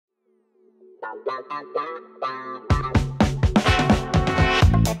Post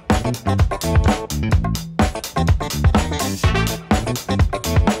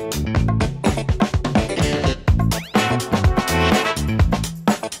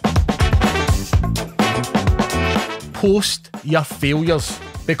your failures,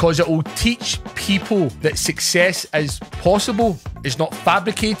 because it will teach people that success is possible. It's not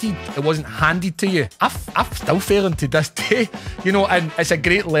fabricated. It wasn't handed to you. I'm still failing to this day, you know, and it's a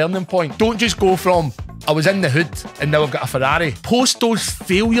great learning point. Don't just go from, I was in the hood and now I've got a Ferrari. Post those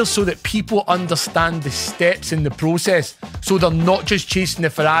failures so that people understand the steps in the process, so they're not just chasing the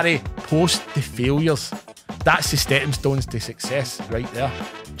Ferrari. Post the failures. That's the stepping stones to success right there.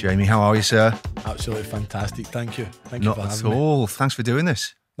 Jamie, how are you, sir? Absolutely fantastic. Thank you. Thank you for having me. Not at all. Thanks for doing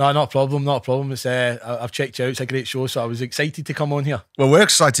this. No, not a problem. Not a problem. It's I've checked you out. It's a great show, so I was excited to come on here. Well, we're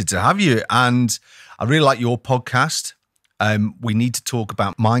excited to have you, and I really like your podcast. We need to talk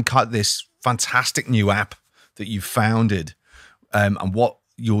about Mindkite, this fantastic new app that you've founded, and what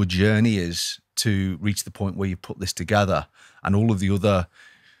your journey is to reach the point where you put this together, and all of the other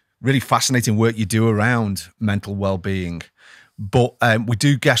really fascinating work you do around mental well-being. But we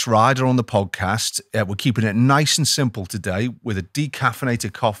do guest rider on the podcast. We're keeping it nice and simple today with a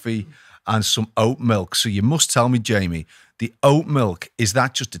decaffeinated coffee and some oat milk. So you must tell me, Jamie, the oat milk, is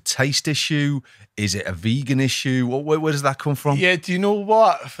that just a taste issue? Is it a vegan issue? Where does that come from? Yeah, do you know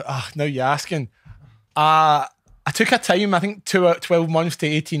what? Now you're asking. I took a time, I think 12 months to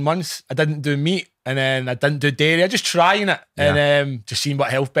 18 months. I didn't do meat and then I didn't do dairy. I just trying it and just seeing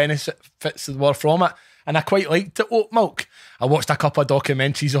what health benefits there were from it. And I quite liked the oat milk. I watched a couple of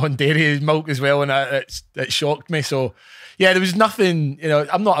documentaries on dairy milk as well, and it shocked me. So, yeah, there was nothing, you know,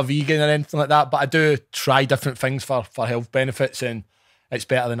 I'm not a vegan or anything like that, but I do try different things for health benefits, and it's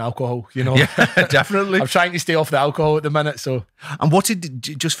better than alcohol, you know. Yeah, definitely. I'm trying to stay off the alcohol at the minute, so. And what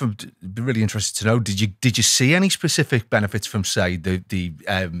just from, be really interested to know, did you see any specific benefits from, say,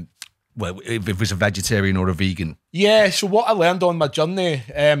 well, if it was a vegetarian or a vegan? Yeah, so what I learned on my journey,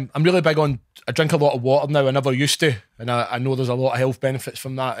 I'm really big on, I drink a lot of water now, I never used to, and I know there's a lot of health benefits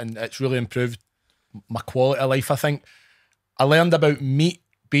from that, and it's really improved my quality of life, I think. I learned about meat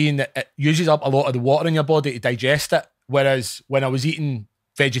being that it uses up a lot of the water in your body to digest it, whereas when I was eating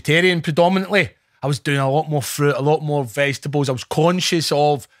vegetarian predominantly, I was doing a lot more fruit, a lot more vegetables. I was conscious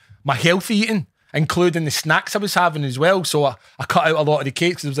of my healthy eating, including the snacks I was having as well. So I cut out a lot of the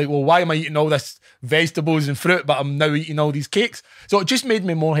cakes. I was like, well, why am I eating all this vegetables and fruit, but I'm now eating all these cakes? So it just made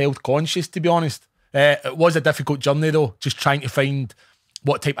me more health conscious, to be honest. It was a difficult journey though, just trying to find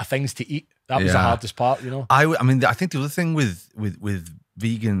what type of things to eat. That was the hardest part, you know. I mean, I think the other thing with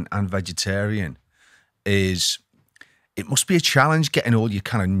vegan and vegetarian is it must be a challenge getting all your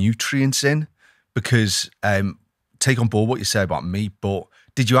kind of nutrients in, because take on board what you say about meat, but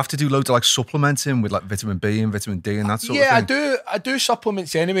did you have to do loads of like supplementing with like vitamin B and vitamin D and that sort of thing? Yeah, I do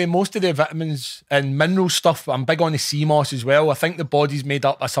supplements anyway. Most of the vitamins and mineral stuff, I'm big on the sea moss as well. I think the body's made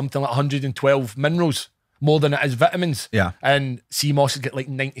up of something like 112 minerals, more than it is vitamins. Yeah. And sea moss has got like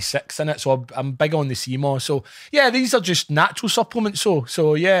 96 in it. So I'm big on the sea moss. So yeah, these are just natural supplements.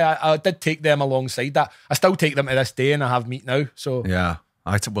 So yeah, I did take them alongside that. I still take them to this day, and I have meat now. So yeah.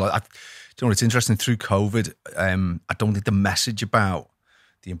 Do you know what, it's interesting, through COVID, I don't think the message about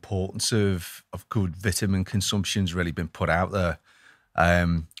the importance of good vitamin consumption's really been put out there.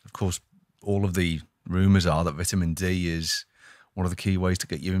 Of course, all of the rumours are that vitamin D is one of the key ways to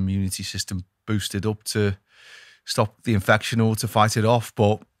get your immunity system boosted up to stop the infection or to fight it off.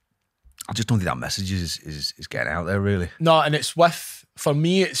 But I just don't think that message is getting out there, really. No, and for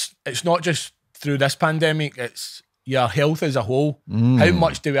me, it's not just through this pandemic, it's your health as a whole. How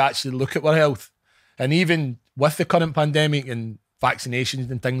much do we actually look at our health? And even with the current pandemic and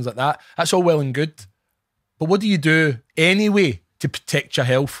vaccinations and things like that, that's all well and good. But what do you do anyway to protect your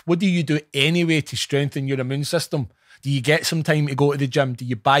health? What do you do anyway to strengthen your immune system? Do you get some time to go to the gym? Do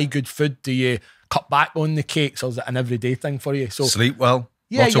you buy good food? Do you cut back on the cakes, or is it an everyday thing for you? So sleep well,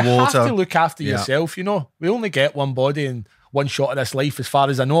 yeah, lots of water. Have to look after yourself, you know. We only get one body and one shot of this life, as far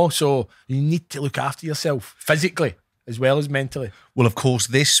as I know. So you need to look after yourself physically as well as mentally. Well, of course,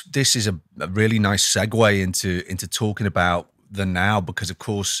 this is a really nice segue into talking about the now, because of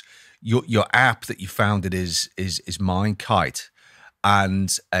course your app that you founded is Mindkite,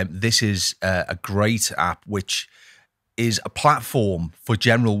 and this is a great app which is a platform for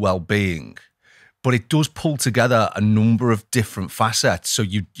general well-being, but it does pull together a number of different facets. So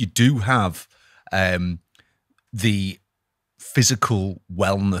you do have the physical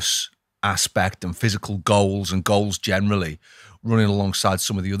wellness aspect and physical goals and goals generally running alongside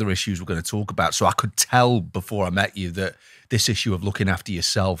some of the other issues we're going to talk about. So I could tell before I met you that this issue of looking after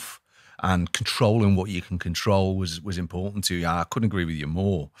yourself and controlling what you can control was important to you. I couldn't agree with you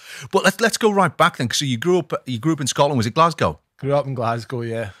more. But let's go right back then. So you grew up in Scotland. Was it Glasgow? Grew up in Glasgow,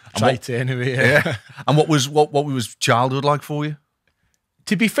 yeah. Tried to anyway. Yeah. And what was childhood like for you?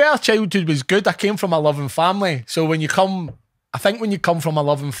 To be fair, childhood was good. I came from a loving family. So when you come from a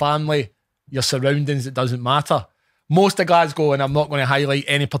loving family, your surroundings, it doesn't matter. Most of Glasgow, and I'm not going to highlight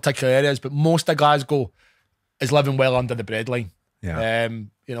any particular areas, but most of Glasgow is living well under the breadline. Yeah.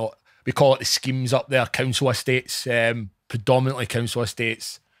 You know, we call it the schemes up there, council estates, predominantly council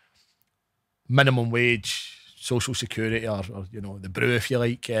estates, minimum wage, social security, or you know, the brew, if you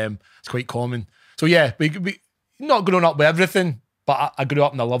like. It's quite common. So yeah, we not growing up with everything, but I grew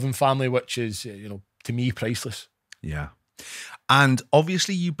up in a loving family, which is, you know, to me, priceless. Yeah. And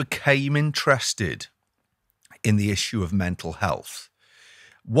obviously you became interested in the issue of mental health.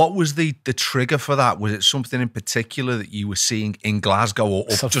 What was the trigger for that? Was it something in particular that you were seeing in Glasgow or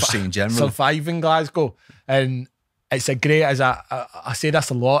just seeing generally? Surviving Glasgow. And it's a great, as I say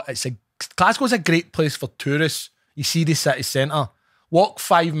this a lot, Glasgow's a great place for tourists. You see the city centre. Walk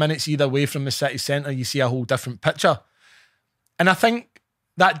 5 minutes either way from the city centre, you see a whole different picture. And I think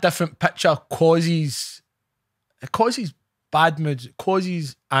that different picture causes bad moods, it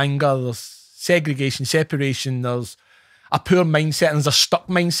causes anger, there's segregation, separation, there's a poor mindset, and there's a stuck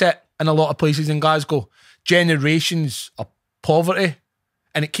mindset in a lot of places in Glasgow. Generations of poverty,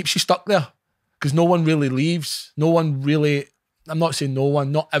 and it keeps you stuck there because no one really leaves. No one really, I'm not saying no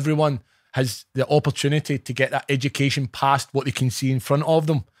one, not everyone has the opportunity to get that education past what they can see in front of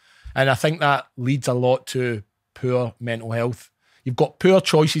them. And I think that leads a lot to poor mental health. You've got poor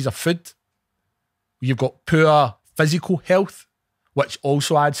choices of food. You've got poor physical health, which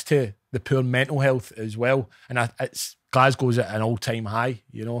also adds to the poor mental health as well. And Glasgow's at an all-time high,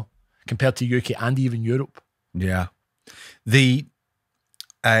 you know, compared to UK and even Europe. Yeah. The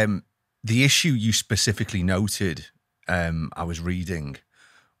issue you specifically noted, I was reading,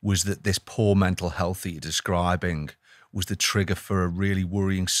 was that this poor mental health that you're describing was the trigger for a really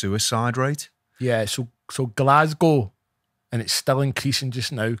worrying suicide rate. Yeah, so Glasgow, and it's still increasing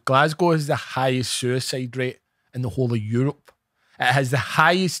just now, Glasgow has the highest suicide rate in the whole of Europe. It has the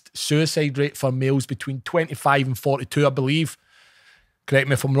highest suicide rate for males between 25 and 42, I believe. Correct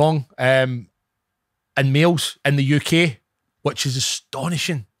me if I'm wrong. And males in the UK, which is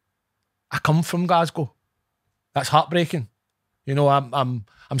astonishing. I come from Glasgow. That's heartbreaking. You know, I'm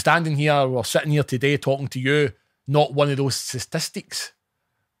standing here or sitting here today talking to you, not one of those statistics.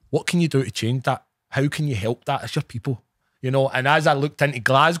 What can you do to change that? How can you help that? It's your people, you know. And as I looked into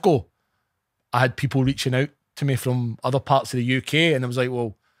Glasgow, I had people reaching out to me from other parts of the UK, and I was like,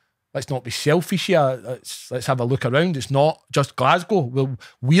 well, let's not be selfish here. Let's have a look around. It's not just Glasgow.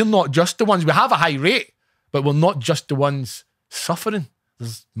 We're not just the ones. We have a high rate, but we're not just the ones suffering.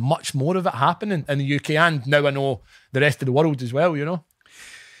 There's much more of it happening in the UK, and now I know the rest of the world as well, you know.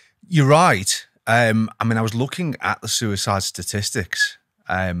 You're right. I mean, I was looking at the suicide statistics,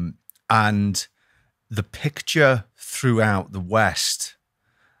 and the picture throughout the West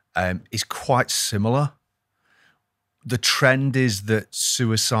is quite similar. The trend is that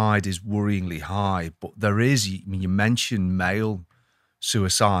suicide is worryingly high, but there is, I mean, you mentioned male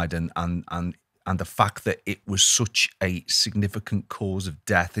suicide and the fact that it was such a significant cause of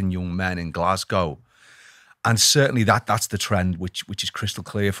death in young men in Glasgow. And certainly that's the trend, which is crystal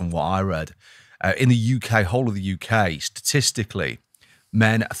clear from what I read. In the UK, whole of the UK, statistically,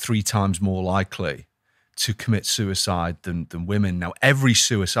 men are 3 times more likely to commit suicide than women. Now, every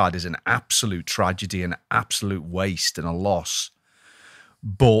suicide is an absolute tragedy, an absolute waste and a loss.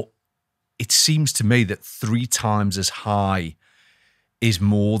 But it seems to me that 3 times as high is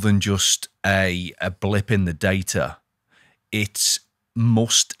more than just a blip in the data. It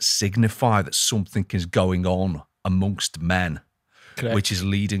must signify that something is going on amongst men. Correct. Which is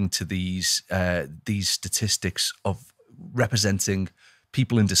leading to these statistics of representing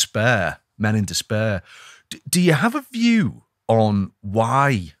people in despair, men in despair. Do you have a view on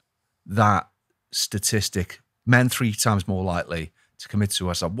why that statistic, men 3 times more likely to commit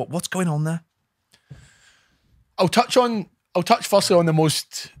suicide, what's going on there? I'll touch firstly on the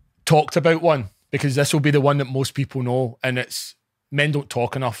most talked about one, because this will be the one that most people know, and it's men don't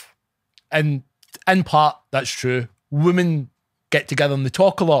talk enough. And in part, that's true. Women get together and they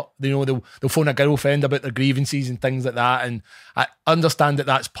talk a lot. You know, they'll phone a girlfriend about their grievances and things like that. And I understand that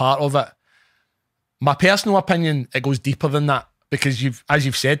that's part of it. My personal opinion, it goes deeper than that, because as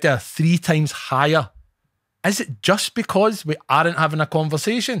you've said there, 3 times higher. Is it just because we aren't having a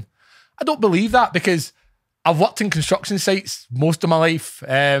conversation? I don't believe that, because I've worked in construction sites most of my life,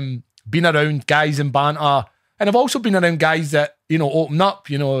 been around guys in banter, and I've also been around guys that, open up,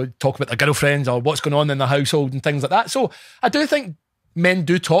 talk about their girlfriends or what's going on in their household and things like that. So I do think men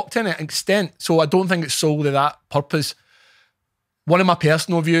do talk to an extent. So I don't think it's solely that purpose. One of my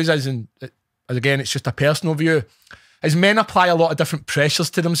personal views is, and again, it's just a personal view, is men apply a lot of different pressures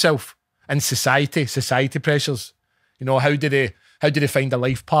to themselves in society pressures. How do they find a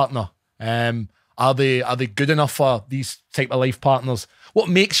life partner? Are they good enough for these type of life partners? What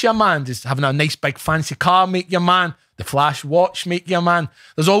makes you a man? Does having a nice big fancy car make you a man? The flash watch make you a man?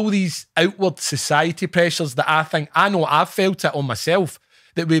 There's all these outward society pressures that I know I've felt it on myself,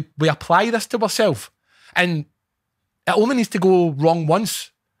 that we apply this to ourselves. And it only needs to go wrong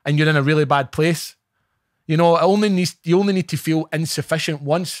once and you're in a really bad place. You only need to feel insufficient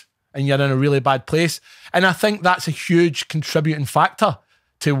once and you're in a really bad place. And I think that's a huge contributing factor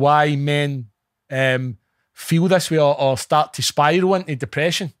to why men feel this way or start to spiral into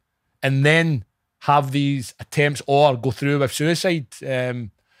depression and then have these attempts or go through with suicide. And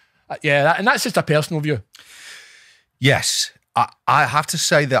that's just a personal view. Yes, I have to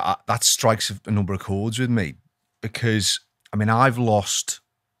say that strikes a number of chords with me, because, I've lost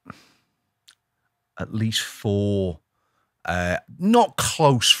at least 4 not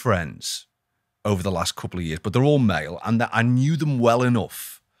close friends over the last couple of years, but they're all male, and that I knew them well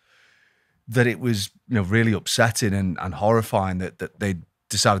enough that it was really upsetting and horrifying that they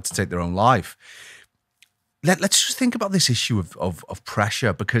decided to take their own life. Let's just think about this issue of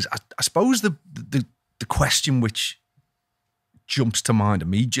pressure, because I suppose the question which jumps to mind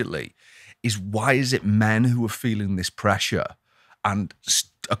immediately is, why is it men who are feeling this pressure? And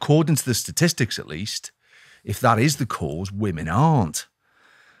according to the statistics, at least, if that is the cause, women aren't.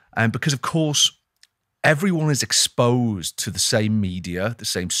 And because, of course, everyone is exposed to the same media, the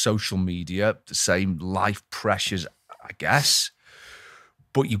same social media, the same life pressures, I guess.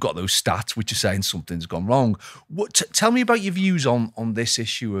 But you've got those stats which are saying something's gone wrong. Tell me about your views on this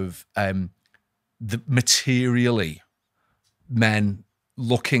issue of the materially men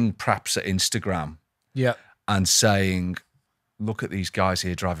looking perhaps at Instagram, and saying, look at these guys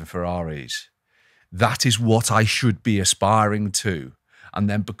here driving Ferraris. That is what I should be aspiring to. And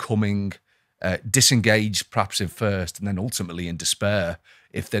then becoming disengaged perhaps in first, and then ultimately in despair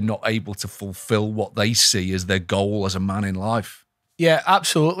if they're not able to fulfill what they see as their goal as a man in life. Yeah,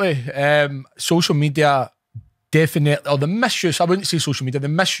 absolutely. Social media definitely, or the misuse, I wouldn't say social media, the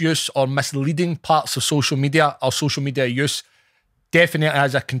misuse or misleading parts of social media or social media use definitely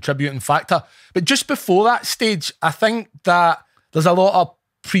has a contributing factor. But just before that stage, I think that there's a lot of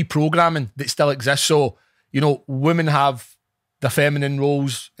pre-programming that still exists. So, women have the feminine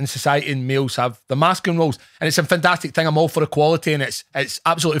roles in society and males have the masculine roles. And it's a fantastic thing. I'm all for equality, and it's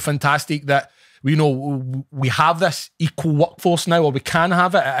absolutely fantastic that we have this equal workforce now, or we can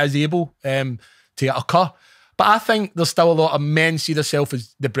have it. It is able to occur. But I think there's still a lot of men see themselves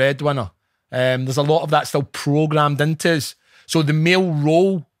as the breadwinner. There's a lot of that still programmed into us. So the male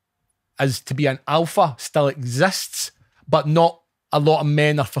role as to be an alpha still exists, but not a lot of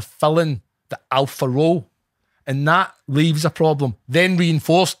men are fulfilling the alpha role. And that leaves a problem. Then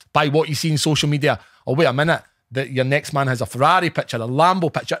reinforced by what you see in social media. Oh, wait a minute, that your next man has a Ferrari picture, a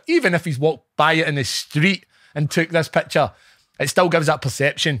Lambo picture, even if he's walked by it in the street and took this picture, it still gives that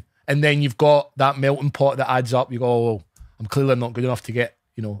perception. And then you've got that melting pot that adds up. You go, oh, I'm clearly not good enough to get,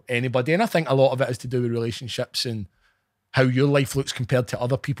 anybody. And I think a lot of it is to do with relationships and how your life looks compared to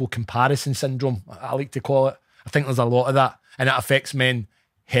other people, comparison syndrome, I like to call it. I think there's a lot of that, and it affects men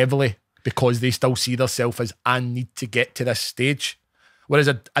heavily because they still see themselves as, I need to get to this stage. Whereas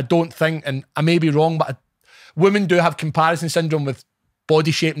I don't think, and I may be wrong, but women do have comparison syndrome with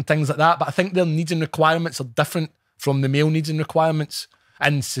body shape and things like that, but I think their needs and requirements are different from the male needs and requirements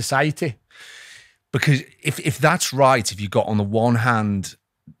in society. Because if that's right, if you got on the one hand,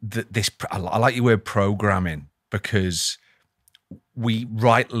 I like your word programming, because we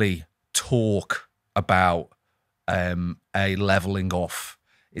rightly talk about a leveling off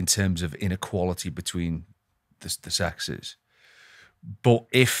in terms of inequality between the sexes. But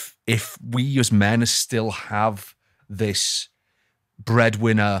if we as men still have this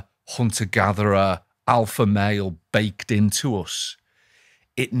breadwinner, hunter-gatherer, alpha male baked into us,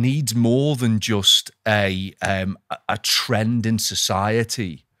 it needs more than just a trend in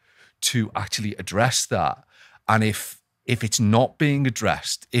society to actually address that. And if it's not being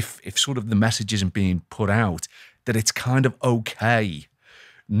addressed, if sort of the message isn't being put out, that it's kind of okay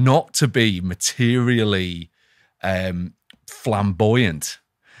not to be materially flamboyant,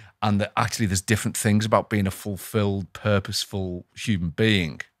 and that actually there's different things about being a fulfilled, purposeful human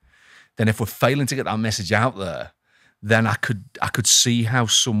being, then if we're failing to get that message out there, then I could see how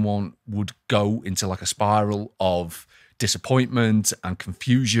someone would go into like a spiral of disappointment and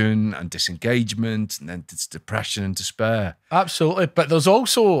confusion and disengagement, and then it's depression and despair. Absolutely. But there's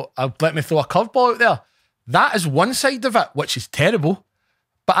also, let me throw a curveball out there. That is one side of it, which is terrible.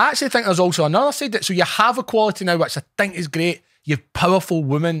 But I actually think there's also another side of it. So you have equality now, which I think is great. You have powerful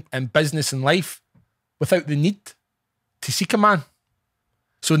women in business and life without the need to seek a man.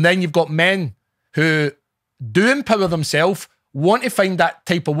 So then you've got men who do empower themselves, want to find that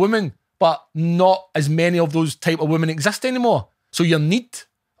type of woman, but not as many of those type of women exist anymore. So your need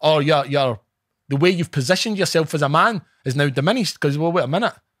or your the way you've positioned yourself as a man is now diminished because, well, wait a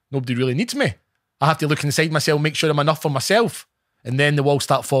minute, nobody really needs me. I have to look inside myself, make sure I'm enough for myself. And then the walls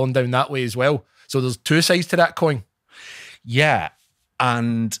start falling down that way as well. So there's two sides to that coin. Yeah.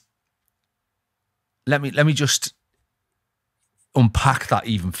 And let me just unpack that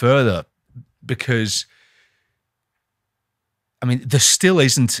even further, because I mean, there still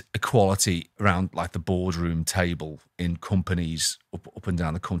isn't equality around like the boardroom table in companies up and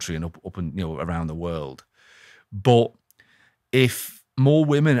down the country and up and around the world. But if more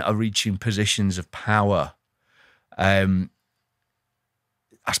women are reaching positions of power, I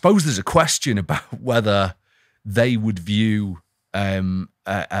suppose there's a question about whether they would view a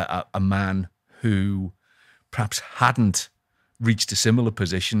man who perhaps hadn't reached a similar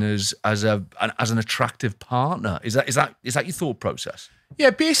position as an attractive partner. Is that your thought process?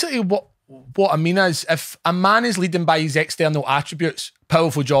 Yeah, basically what I mean is, if a man is leading by his external attributes,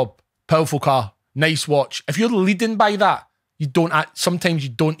 powerful job, powerful car, nice watch, if you're leading by that, sometimes you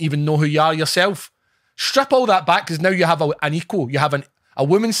don't even know who you are yourself. Strip all that back, because now you have an equal. You have a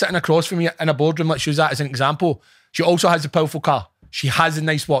woman sitting across from you in a boardroom. Let's use that as an example. She also has a powerful car. She has a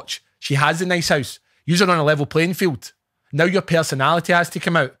nice watch. She has a nice house. You're on a level playing field. Now your personality has to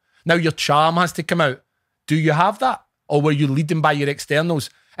come out. Now your charm has to come out. Do you have that? Or were you leading by your externals?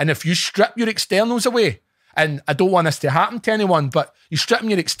 And if you strip your externals away, and I don't want this to happen to anyone, but you're stripping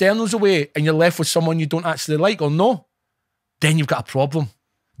your externals away and you're left with someone you don't actually like or know, then you've got a problem.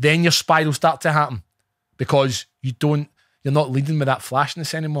 Then your spiral starts to happen because you're not leading with that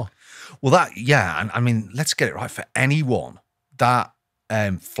flashness anymore. Well, and I mean, let's get it right for anyone. That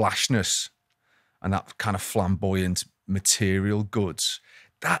flashness and that kind of flamboyant material goods,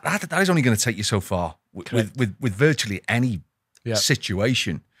 that is only going to take you so far with virtually any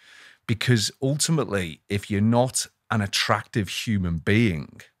situation, because ultimately, if you're not an attractive human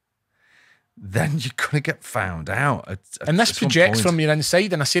being, then you're going to get found out. And this projects from your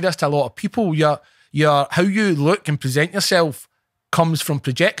inside, and I say this to a lot of people, your how you look and present yourself comes from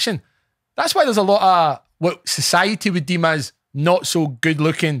projection. That's why there's a lot of what society would deem as not so good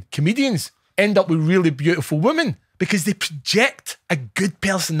looking comedians end up with really beautiful women, because they project a good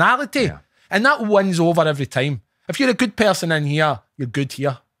personality. Yeah. And that wins over every time. If you're a good person in here, you're good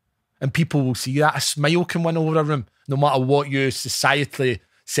here. And people will see that. A smile can win over a room, no matter what you societally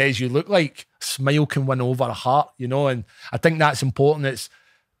says you look like. A smile can win over a heart, and I think that's important. It's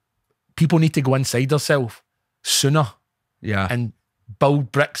people need to go inside themselves sooner. Yeah. And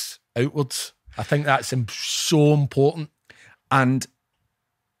build bricks outwards. I think that's so important. And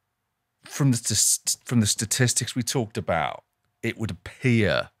from the statistics we talked about, it would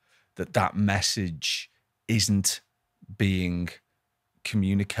appear that message isn't being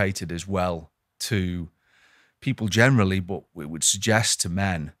communicated as well to people generally, but it would suggest to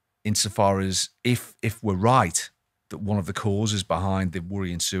men, insofar as if we're right that one of the causes behind the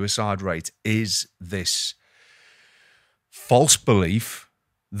worry and suicide rate is this false belief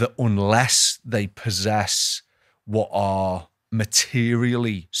that unless they possess what are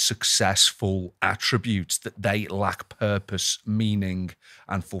materially successful attributes, that they lack purpose, meaning,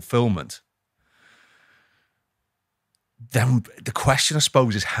 and fulfillment. Then the question, I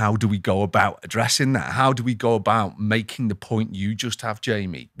suppose, is how do we go about addressing that? How do we go about making the point you just have,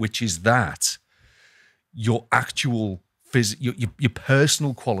 Jamie, which is that your actual your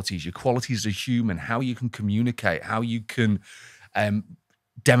personal qualities, your qualities as a human, how you can communicate, how you can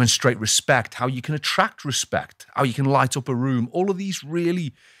demonstrate respect, how you can attract respect, how you can light up a room, all of these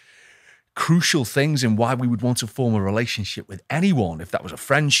really crucial things in why we would want to form a relationship with anyone, if that was a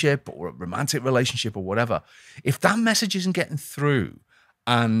friendship or a romantic relationship or whatever. If that message isn't getting through,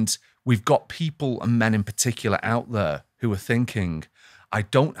 and we've got people, and men in particular, out there who are thinking, I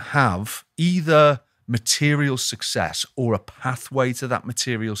don't have either material success or a pathway to that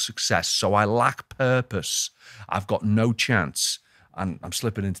material success, so I lack purpose, I've got no chance, and I'm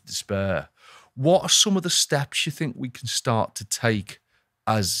slipping into despair. What are some of the steps you think we can start to take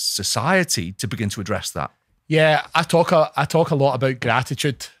as society to begin to address that? Yeah, I talk a lot about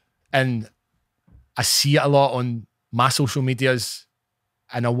gratitude, and I see it a lot on my social medias,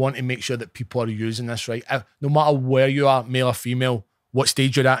 and I want to make sure that people are using this right. No matter where you are, male or female, what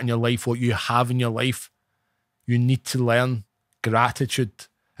stage you're at in your life, what you have in your life, you need to learn gratitude.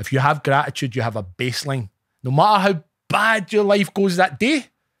 If you have gratitude, you have a baseline. No matter how bad your life goes that day,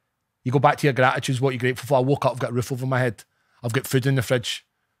 you go back to your gratitude, what you're grateful for. I woke up, I've got a roof over my head. I've got food in the fridge.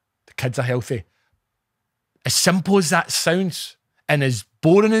 The kids are healthy. As simple as that sounds, and as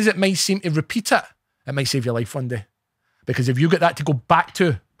boring as it might seem to repeat it, it might save your life one day. Because if you get that to go back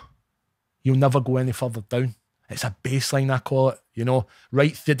to, you'll never go any further down. It's a baseline, I call it. You know,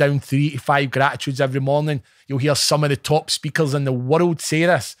 write down 3 to 5 gratitudes every morning. You'll hear some of the top speakers in the world say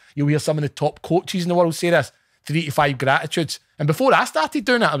this. You'll hear some of the top coaches in the world say this. 3 to 5 gratitudes. And before I started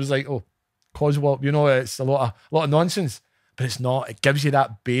doing it, I was like, oh, cause what? You know, it's a lot of nonsense. But it's not. It gives you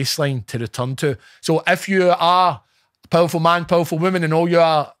that baseline to return to. So if you are a powerful man, powerful woman, and all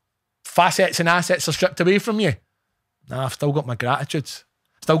your facets and assets are stripped away from you, I've still got my gratitudes.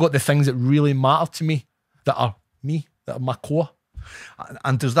 Still got the things that really matter to me, that are me, that are my core.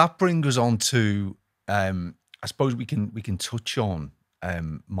 And does that bring us on to, I suppose we can touch on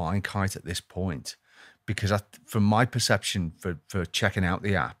Mindkite at this point, because from my perception for checking out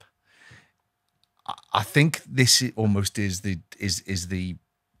the app, I think this almost is the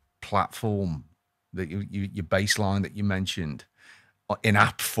platform that your baseline that you mentioned in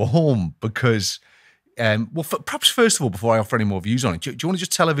app form, because perhaps first of all, before I offer any more views on it, do you want to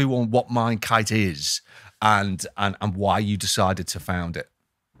just tell everyone what Mindkite is and why you decided to found it?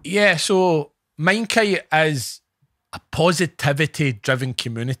 Yeah, so Mindkite is a positivity-driven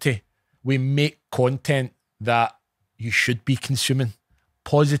community. We make content that you should be consuming.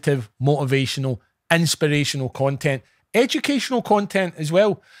 Positive, motivational, inspirational content, educational content as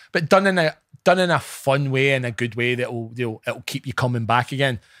well, but done in a fun way, in a good way it'll keep you coming back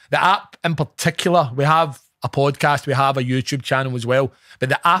again. The app in particular, we have a podcast, we have a YouTube channel as well, but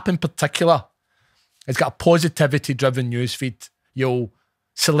the app in particular, it's got a positivity-driven newsfeed. You'll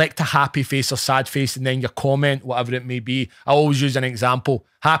select a happy face or sad face, and then your comment, whatever it may be. I always use an example.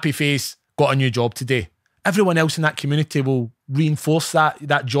 Happy face, got a new job today. Everyone else in that community will reinforce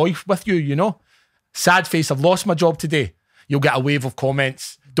that joy with you, you know. Sad face, I've lost my job today. You'll get a wave of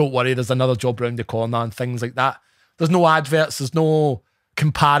comments. Don't worry, there's another job round the corner and things like that. There's no adverts, there's no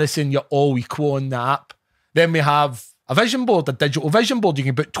comparison. You're all equal on the app. Then we have a vision board, a digital vision board. You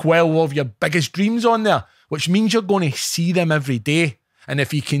can put 12 of your biggest dreams on there, which means you're going to see them every day. And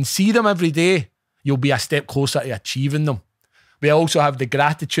if you can see them every day, you'll be a step closer to achieving them. We also have the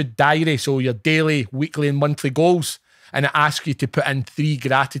gratitude diary, so your daily, weekly and monthly goals. And it asks you to put in 3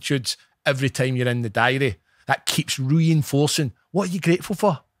 gratitudes every time you're in the diary. That keeps reinforcing, what are you grateful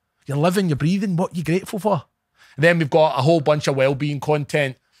for? You're living, you're breathing, what are you grateful for? And then we've got a whole bunch of wellbeing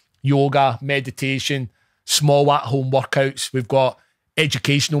content, yoga, meditation, small at-home workouts. We've got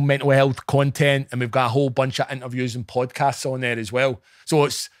educational mental health content, and we've got a whole bunch of interviews and podcasts on there as well. So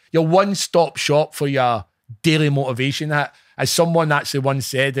it's your one-stop shop for your daily motivation. As someone actually once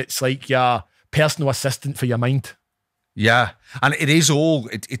said, it's like your personal assistant for your mind. Yeah, and it is all.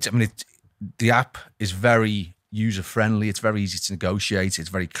 The app is very user-friendly. It's very easy to negotiate. It's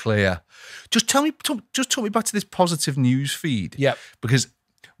very clear. Just talk me back to this positive news feed. Yeah, because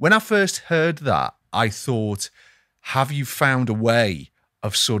when I first heard that, I thought, have you found a way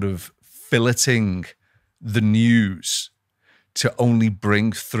of sort of filleting the news to only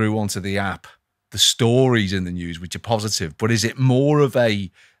bring through onto the app the stories in the news which are positive? But is it more of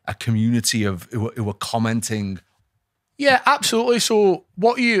a community of who are commenting? Yeah, absolutely. So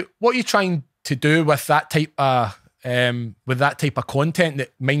what you trying to do with that type of content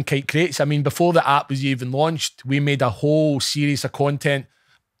that Mindkite creates? I mean, before the app was even launched, we made a whole series of content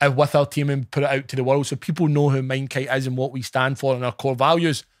with our team and put it out to the world so people know who Mindkite is and what we stand for and our core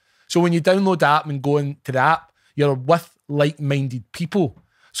values. So when you download the app and go into the app, you're with like-minded people.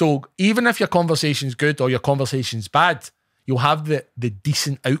 So even if your conversation's good or your conversation's bad, you'll have the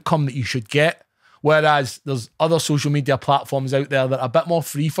decent outcome that you should get. Whereas there's other social media platforms out there that are a bit more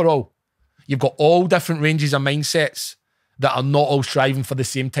free-for-all. You've got all different ranges of mindsets that are not all striving for the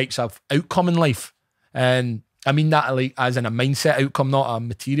same types of outcome in life. And I mean that like as in a mindset outcome, not a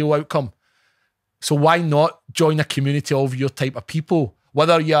material outcome. So why not join a community of your type of people?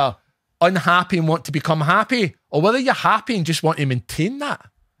 Whether you're unhappy and want to become happy, or whether you're happy and just want to maintain that,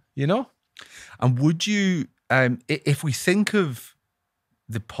 you know? And would you, if we think of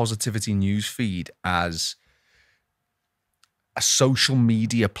the positivity news feed as a social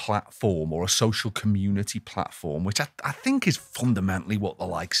media platform or a social community platform, which I think is fundamentally what the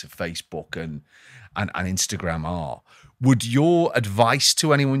likes of Facebook and Instagram are, would your advice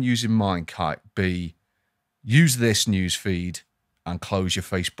to anyone using Mindkite be use this news feed and close your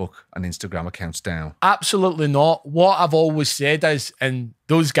Facebook and Instagram accounts down? Absolutely not. What I've always said is, and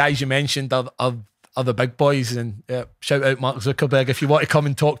those guys you mentioned are the big boys, and shout out Mark Zuckerberg, if you want to come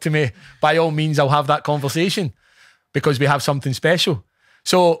and talk to me, by all means, I'll have that conversation because we have something special.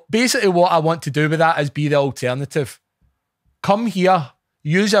 So basically what I want to do with that is be the alternative. Come here,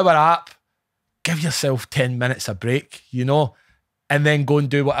 use our app, give yourself 10 minutes a break, you know, and then go and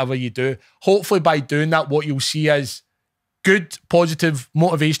do whatever you do. Hopefully by doing that, what you'll see is good, positive,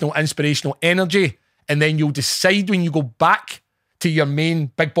 motivational, inspirational energy. And then you'll decide when you go back to your main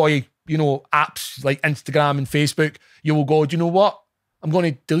big boy, you know, apps like Instagram and Facebook, you will go, do you know what? I'm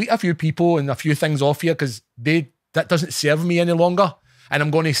going to delete a few people and a few things off here because that doesn't serve me any longer. And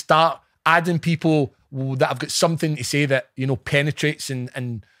I'm going to start adding people that have got something to say that, you know, penetrates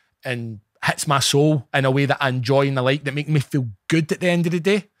and hits my soul in a way that I enjoy and I like, that make me feel good at the end of the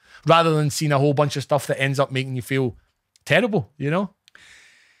day, rather than seeing a whole bunch of stuff that ends up making you feel terrible, you know?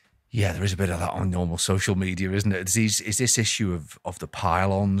 Yeah, there is a bit of that on normal social media, isn't it? Is this issue of the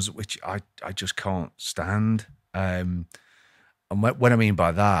pylons, which I just can't stand. And what I mean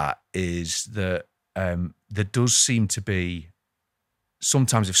by that is that there does seem to be,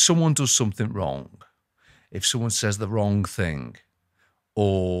 sometimes if someone does something wrong, if someone says the wrong thing,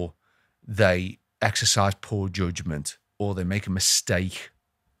 or they exercise poor judgment, or they make a mistake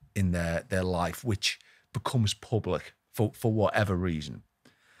in their life, which becomes public for whatever reason,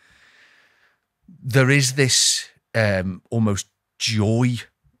 there is this almost joy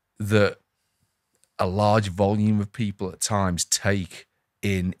that a large volume of people at times take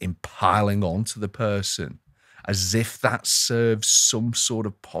in piling on to the person, as if that serves some sort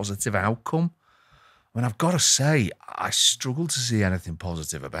of positive outcome. I mean, I've got to say, I struggle to see anything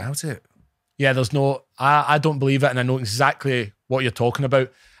positive about it. Yeah, there's no, I don't believe it, and I know exactly what you're talking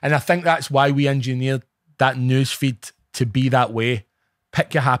about. And I think that's why we engineered that news feed to be that way.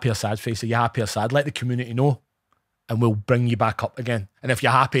 Pick your happy or sad face. Are you happy or sad? Let the community know, and we'll bring you back up again. And if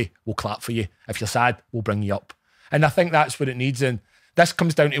you're happy, we'll clap for you. If you're sad, we'll bring you up. And I think that's what it needs. And this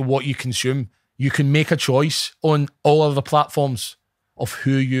comes down to what you consume. You can make a choice on all of the platforms of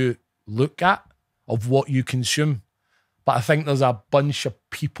who you look at, of what you consume. But I think there's a bunch of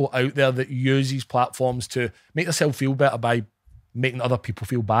people out there that use these platforms to make themselves feel better by making other people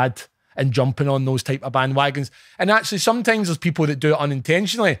feel bad and jumping on those type of bandwagons. And actually, sometimes there's people that do it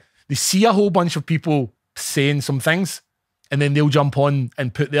unintentionally. They see a whole bunch of people saying some things, and then they'll jump on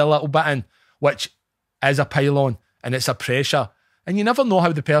and put their little bit in, which is a pylon, and it's a pressure. And you never know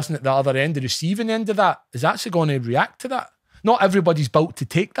how the person at the other end, the receiving end of that, is actually going to react to that. Not everybody's built to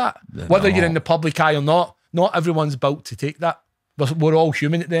take that. Whether you're in the public eye or not everyone's built to take that. We're all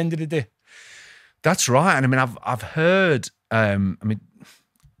human at the end of the day. That's right. And I mean, I've heard,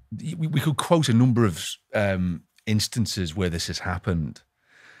 we could quote a number of instances where this has happened.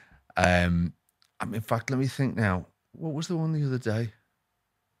 In fact, let me think now. What was the one the other day?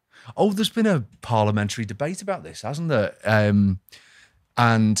 Oh, there's been a parliamentary debate about this, hasn't there?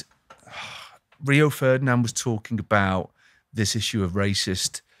 And Rio Ferdinand was talking about this issue of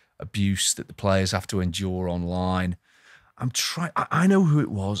racist abuse that the players have to endure online. I know who it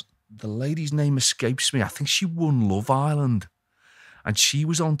was. The lady's name escapes me. I think she won Love Island. And she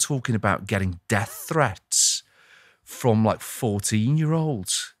was on talking about getting death threats from like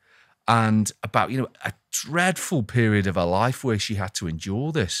 14-year-olds, and about, you know, a dreadful period of her life where she had to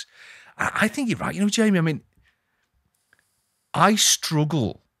endure this. I think you're right. You know, Jamie, I mean, I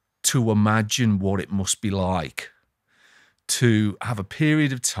struggle to imagine what it must be like to have a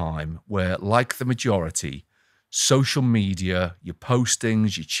period of time where, like the majority, social media, your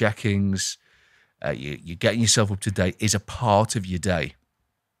postings, your checkings, you're getting yourself up to date is a part of your day.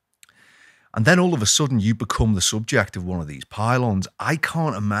 And then all of a sudden you become the subject of one of these pylons. I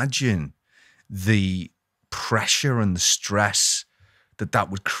can't imagine the pressure and the stress that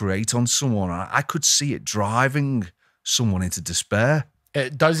would create on someone. I could see it driving someone into despair.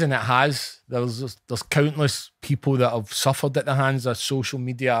 It does, and it has. There's countless people that have suffered at the hands of social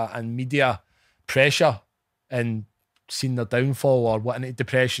media and media pressure and seen their downfall or went into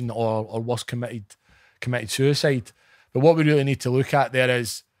depression or worse, committed suicide. But what we really need to look at there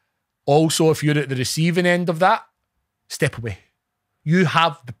is also, if you're at the receiving end of that, step away. You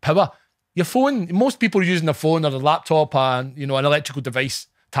have the power. Your phone, most people are using their phone or a laptop and, you know, an electrical device,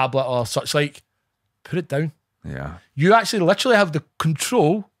 tablet or such like. Put it down. Yeah. You actually literally have the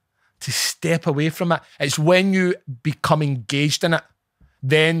control to step away from it. It's when you become engaged in it.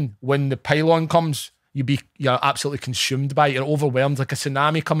 Then when the pylon comes, you're absolutely consumed by it. You're overwhelmed, like a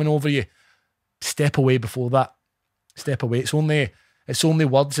tsunami coming over you. Step away before that. Step away. It's only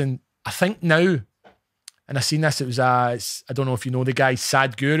words. And I think now, And I seen this, it was, I don't know if you know the guy,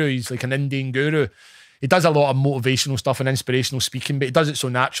 Sadhguru, he's like an Indian guru. He does a lot of motivational stuff and inspirational speaking, but he does it so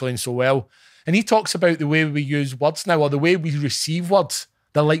naturally and so well. And he talks about the way we use words now, or the way we receive words.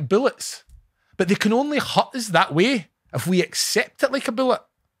 They're like bullets, but they can only hurt us that way if we accept it like a bullet.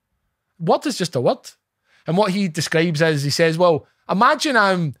 Word is just a word. And what he describes is, he says, well, imagine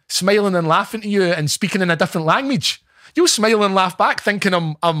I'm smiling and laughing to you and speaking in a different language. You'll smile and laugh back thinking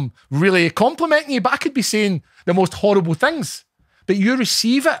I'm really complimenting you, but I could be saying the most horrible things. But you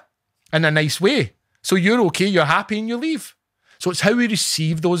receive it in a nice way. So you're okay, you're happy, and you leave. So it's how we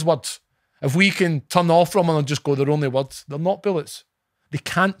receive those words. If we can turn off from them and just go, they're only words, they're not bullets. They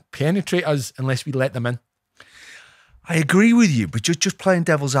can't penetrate us unless we let them in. I agree with you, but just playing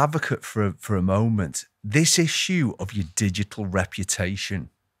devil's advocate for a moment, this issue of your digital reputation,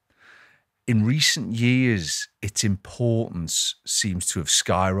 in recent years, its importance seems to have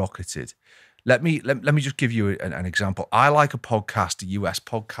skyrocketed. Let me just give you an example. I like a podcast, a US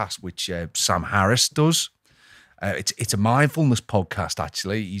podcast, which Sam Harris does. It's a mindfulness podcast,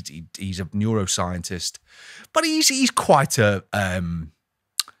 actually. He's a neuroscientist, but he's quite a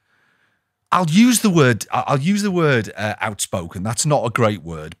I'll use the word outspoken. That's not a great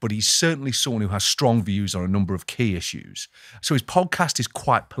word, but he's certainly someone who has strong views on a number of key issues. So his podcast is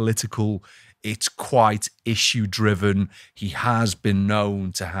quite political. It's quite issue driven. He has been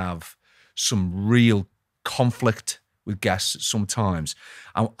known to have some real conflict with guests sometimes.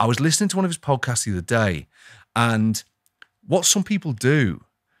 I was listening to one of his podcasts the other day, and what some people do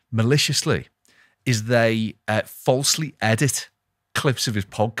maliciously is they falsely edit clips of his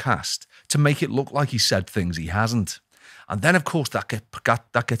podcast to make it look like he said things he hasn't. And then, of course, that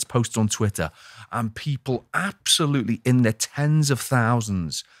gets posted on Twitter, and people absolutely in their tens of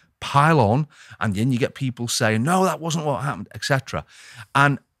thousands pile on, and then you get people saying, no, that wasn't what happened, etc.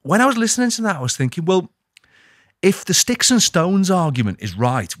 And when I was listening to that, I was thinking, well, if the sticks and stones argument is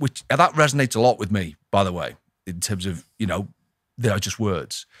right, which that resonates a lot with me, by the way, in terms of, they are just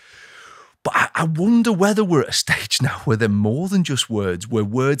words. But I wonder whether we're at a stage now where they're more than just words, where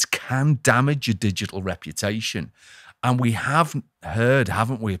words can damage your digital reputation. And we have heard,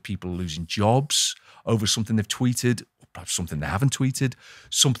 haven't we, of people losing jobs over something they've tweeted, or perhaps something they haven't tweeted,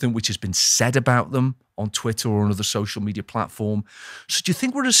 something which has been said about them on Twitter or another social media platform. So do you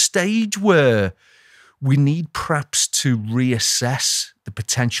think we're at a stage where we need perhaps to reassess the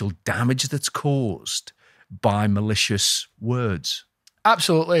potential damage that's caused by malicious words?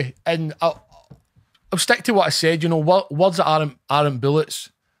 Absolutely. And I'll stick to what I said. Words that aren't bullets,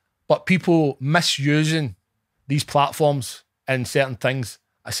 but people misusing these platforms and certain things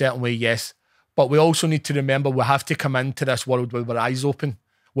a certain way, yes. But we also need to remember we have to come into this world with our eyes open.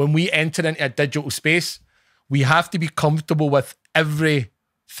 When we enter into a digital space, we have to be comfortable with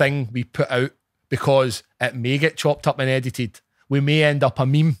everything we put out, because it may get chopped up and edited. We may end up a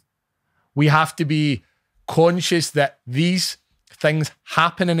meme. We have to be conscious that these things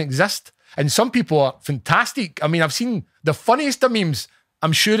happen and exist. And some people are fantastic. I mean, I've seen the funniest of memes.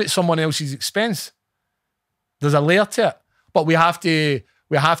 I'm sure it's someone else's expense. There's a layer to it. But we have to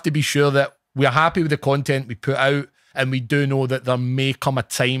be sure that we're happy with the content we put out, and we do know that there may come a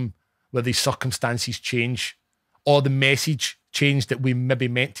time where these circumstances change, or the message change that we maybe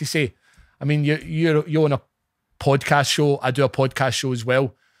meant to say. I mean, you're on a podcast show. I do a podcast show as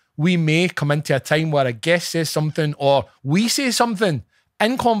well. We may come into a time where a guest says something, or we say something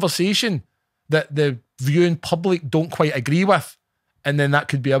in conversation that the viewing public don't quite agree with. And then that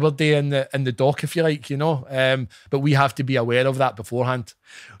could be our day in the dock, if you like, But we have to be aware of that beforehand.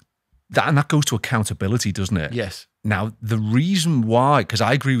 That goes to accountability, doesn't it? Yes. Now, the reason why, because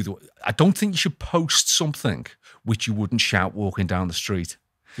I agree with you, I don't think you should post something which you wouldn't shout walking down the street.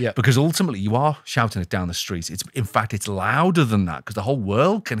 Yeah. Because ultimately you are shouting it down the street. In fact, it's louder than that because the whole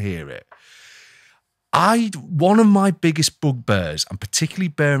world can hear it. One of my biggest bugbears, and particularly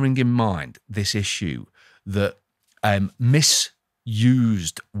bearing in mind this issue that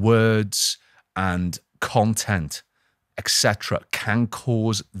misused words and content, etc., can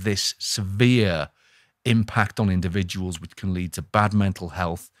cause this severe impact on individuals, which can lead to bad mental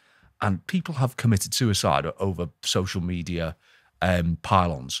health, and people have committed suicide over social media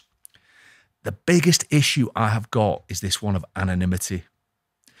pylons. The biggest issue I have got is this one of anonymity.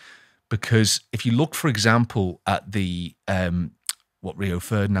 Because if you look, for example, at the what Rio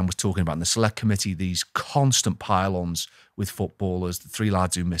Ferdinand was talking about in the select committee, these constant pylons with footballers, the three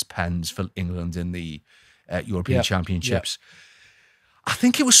lads who missed pens for England in the European Championships. I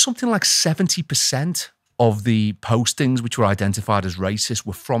think it was something like 70% of the postings which were identified as racist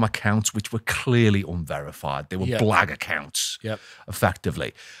were from accounts which were clearly unverified. They were blag accounts,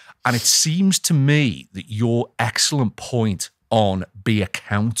 effectively. And it seems to me that your excellent point on be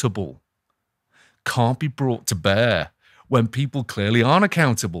accountable can't be brought to bear when people clearly aren't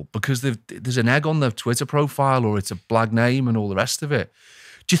accountable because there's an egg on their Twitter profile or it's a black name and all the rest of it.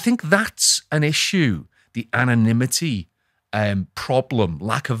 Do you think that's an issue? The anonymity problem,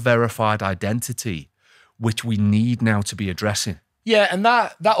 lack of verified identity, which we need now to be addressing. Yeah, and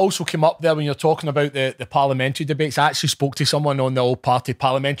that also came up there when you're talking about the parliamentary debates. I actually spoke to someone on the all-party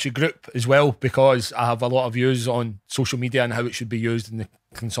parliamentary group as well because I have a lot of views on social media and how it should be used in the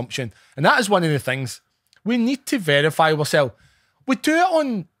consumption. And that is one of the things. We need to verify ourselves. We do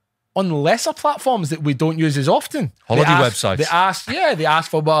it on lesser platforms that we don't use as often. Holiday websites. They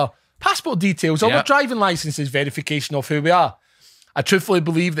ask for our passport details or our driving licenses, verification of who we are. I truthfully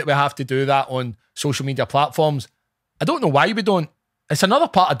believe that we have to do that on social media platforms. I don't know why we don't. It's another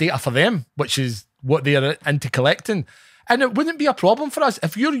part of data for them, which is what they're into collecting. And it wouldn't be a problem for us.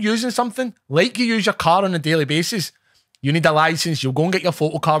 If you're using something like you use your car on a daily basis, you need a license, you'll go and get your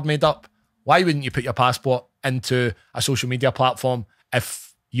photo card made up. Why wouldn't you put your passport into a social media platform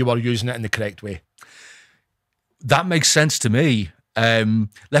if you were using it in the correct way? That makes sense to me.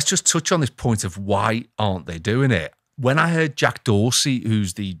 Let's just touch on this point of why aren't they doing it? When I heard Jack Dorsey,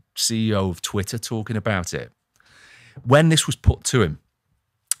 who's the CEO of Twitter, talking about it, when this was put to him,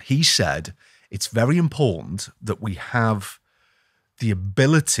 he said it's very important that we have the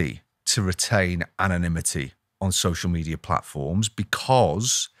ability to retain anonymity on social media platforms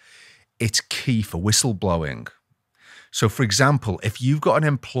because it's key for whistleblowing. So, for example, if you've got an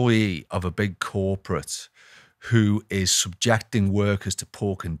employee of a big corporate who is subjecting workers to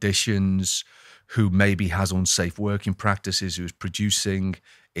poor conditions, who maybe has unsafe working practices, who is producing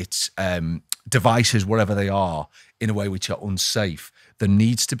its devices, wherever they are, in a way which are unsafe, there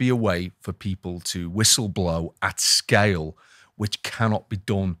needs to be a way for people to whistleblow at scale, which cannot be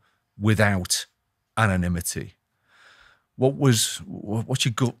done without anonymity. What's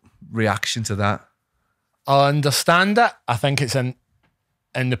your gut reaction to that? I understand it. I think it's in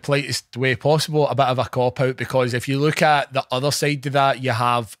the politest way possible, a bit of a cop-out, because if you look at the other side of that, you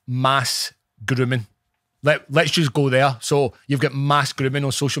have mass grooming. Let's just go there. So you've got mass grooming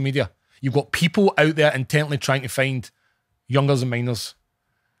on social media. You've got people out there intently trying to find youngers and minors.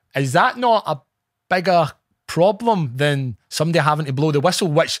 Is that not a bigger problem than somebody having to blow the whistle,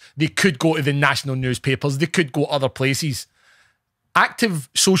 which they could go to the national newspapers, they could go other places? Active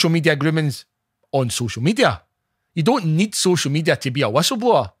social media groomings on social media. You don't need social media to be a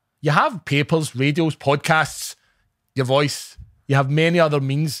whistleblower. You have papers, radios, podcasts, your voice. You have many other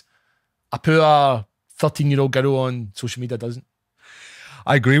means. A poor 13-year-old girl on social media doesn't.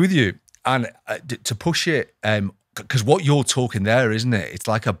 I agree with you. And to push it, because what you're talking there, isn't it? It's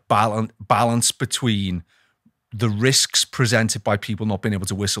like a balance between the risks presented by people not being able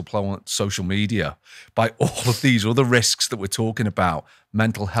to whistleblow on social media, by all of these other risks that we're talking about,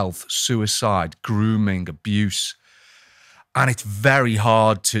 mental health, suicide, grooming, abuse. And it's very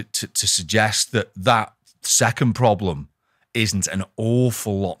hard to suggest that second problem isn't an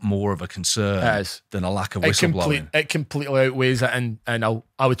awful lot more of a concern than a lack of whistleblowing. It completely outweighs it, and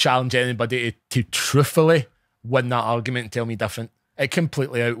I would challenge anybody to truthfully win that argument and tell me different. It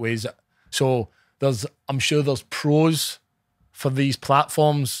completely outweighs it. So I'm sure there's pros for these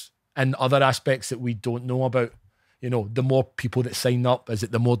platforms and other aspects that we don't know about. You know, the more people that sign up, is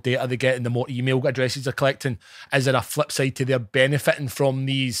it the more data they get and the more email addresses they're collecting? Is there a flip side to their benefiting from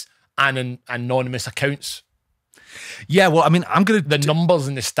these anonymous accounts? Yeah, well, I mean, the numbers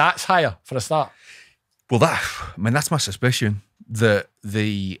and the stats higher for a start. Well, that's my suspicion that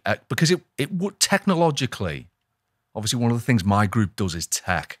because it would technologically, obviously one of the things my group does is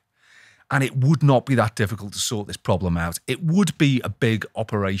tech, and it would not be that difficult to sort this problem out. It would be a big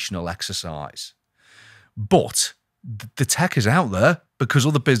operational exercise, but the tech is out there because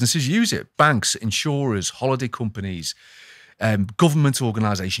other businesses use it. Banks, insurers, holiday companies, government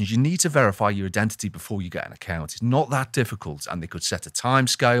organisations. You need to verify your identity before you get an account. It's not that difficult, and they could set a time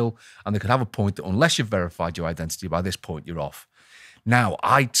scale, and they could have a point that unless you've verified your identity by this point, you're off. Now,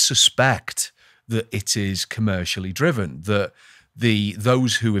 I suspect that it is commercially driven, that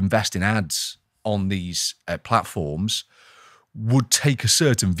those who invest in ads on these platforms would take a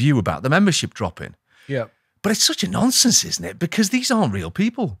certain view about the membership dropping. Yeah. But it's such a nonsense, isn't it? Because these aren't real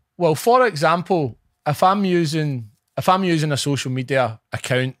people. Well, for example, if I'm using a social media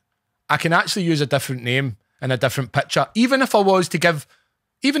account, I can actually use a different name and a different picture. Even if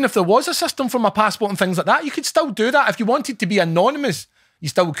there was a system for my passport and things like that, you could still do that. If you wanted to be anonymous, you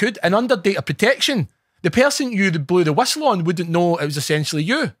still could. And under data protection, the person you blew the whistle on wouldn't know it was essentially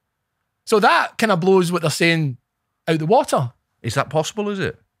you. So that kind of blows what they're saying out the water. Is that possible, is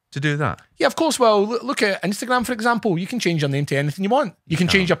it? to do that? Yeah, of course. Well, look at Instagram, for example. You can change your name to anything you want. You can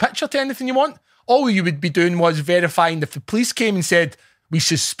change your picture to anything you want. All you would be doing was verifying if the police came and said, we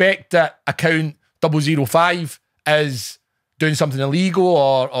suspect that account 005 is doing something illegal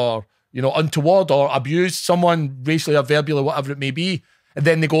or untoward or abused someone racially or verbally or whatever it may be. And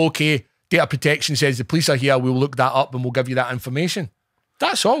then they go, okay, data protection says the police are here. We'll look that up and we'll give you that information.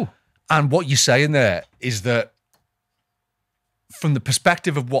 That's all. And what you're saying there is that from the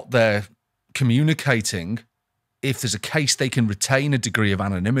perspective of what they're communicating, if there's a case, they can retain a degree of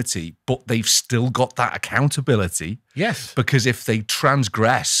anonymity, but they've still got that accountability. Yes. Because if they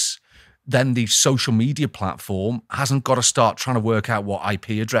transgress, then the social media platform hasn't got to start trying to work out what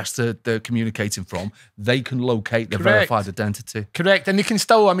IP address they're communicating from. They can locate their verified identity. Correct. And they can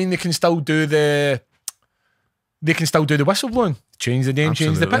still do the whistleblowing. Change the name,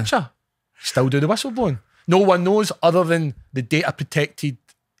 Absolutely. change the picture. Still do the whistleblowing. No one knows other than the data protected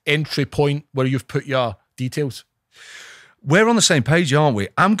entry point where you've put your details. We're on the same page, aren't we?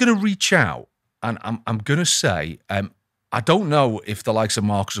 I'm going to reach out and I'm going to say, I don't know if the likes of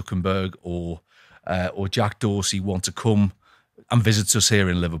Mark Zuckerberg or Jack Dorsey want to come and visit us here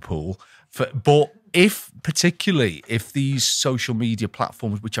in Liverpool. But if these social media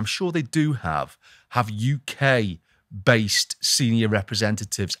platforms, which I'm sure they do have UK-based senior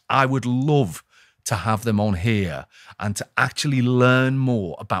representatives, I would love to have them on here and to actually learn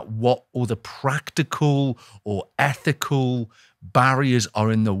more about what other practical or ethical barriers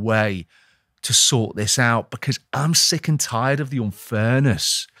are in the way to sort this out, because I'm sick and tired of the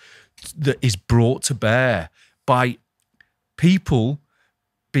unfairness that is brought to bear by people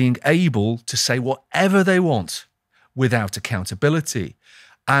being able to say whatever they want without accountability.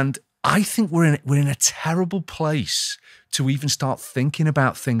 And I think we're in a terrible place to even start thinking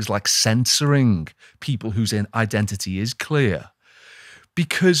about things like censoring people whose identity is clear.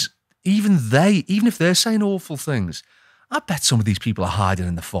 Because even if they're saying awful things, I bet some of these people are hiding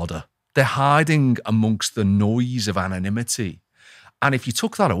in the fodder. They're hiding amongst the noise of anonymity. And if you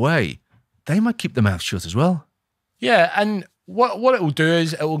took that away, they might keep their mouth shut as well. Yeah, and what it will do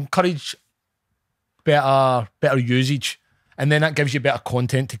is it will encourage better usage, and then that gives you better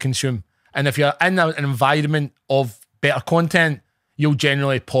content to consume. And if you're in an environment of better content, you'll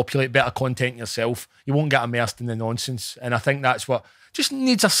generally populate better content yourself. You won't get immersed in the nonsense. And I think that's what just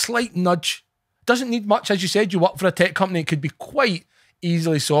needs a slight nudge. Doesn't need much. As you said, you work for a tech company, it could be quite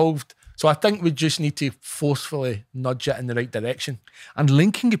easily solved. So I think we just need to forcefully nudge it in the right direction. And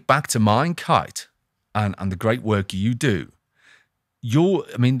linking it back to Mindkite and the great work you do,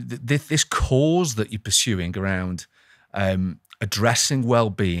 this cause that you're pursuing around addressing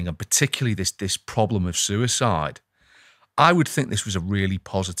well-being, and particularly this problem of suicide, I would think this was a really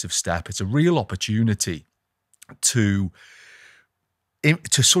positive step. It's a real opportunity to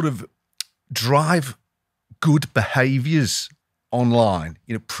sort of drive good behaviours online.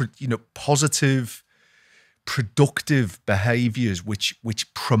 Positive, productive behaviours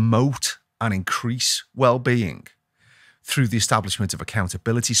which promote and increase well-being through the establishment of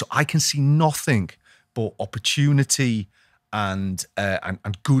accountability. So I can see nothing but opportunity and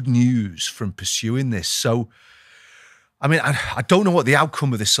good news from pursuing this. So, I mean, I don't know what the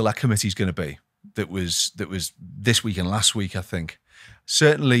outcome of this select committee is going to be. That was this week and last week, I think.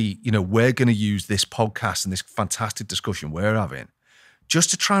 Certainly, we're going to use this podcast and this fantastic discussion we're having just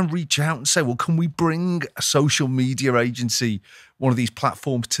to try and reach out and say, well, can we bring a social media agency, one of these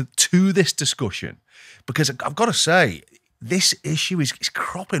platforms, to this discussion? Because I've got to say, this issue is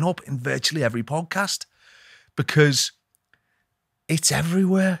cropping up in virtually every podcast because it's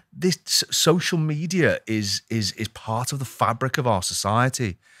everywhere. This social media is part of the fabric of our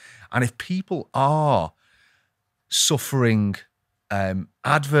society. And if people are suffering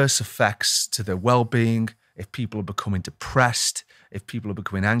adverse effects to their well-being, if people are becoming depressed, if people are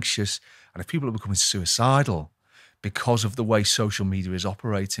becoming anxious, and if people are becoming suicidal because of the way social media is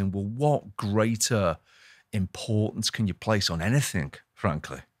operating, well, what greater importance can you place on anything,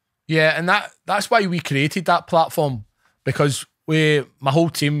 frankly? Yeah, and that's why we created that platform, because my whole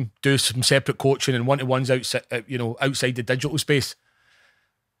team do some separate coaching and one-to-ones outside the digital space.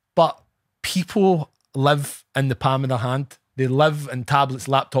 But people live in the palm of their hand. They live in tablets,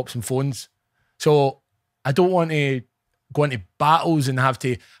 laptops, and phones. So I don't want to go into battles and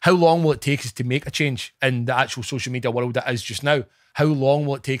how long will it take us to make a change in the actual social media world that is just now? How long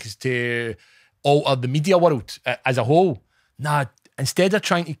will it take us to alter the media world as a whole? Nah, instead of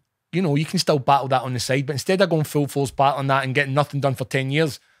trying to, you can still battle that on the side, but instead of going full force battling that and getting nothing done for 10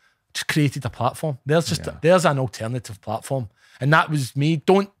 years, just created a platform. There's an alternative platform. And that was me.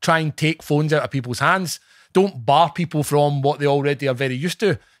 Don't try and take phones out of people's hands. Don't bar people from what they already are very used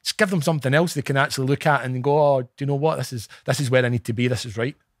to. Just give them something else they can actually look at and go, oh, do you know what? This is where I need to be. This is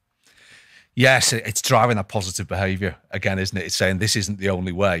right. Yes, it's driving that positive behaviour again, isn't it? It's saying this isn't the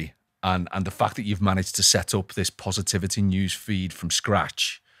only way. And the fact that you've managed to set up this positivity news feed from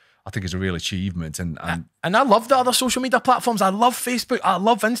scratch, I think is a real achievement. And I love the other social media platforms. I love Facebook. I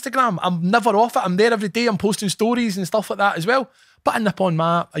love Instagram. I'm never off it. I'm there every day. I'm posting stories and stuff like that as well. But in the Nippon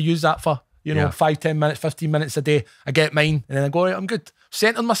map, I use that for, 5, 10 minutes, 15 minutes a day. I get mine and then I go, right, I'm good.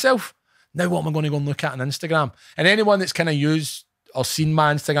 Centered myself. Now what am I going to go and look at on Instagram? And anyone that's kind of used or seen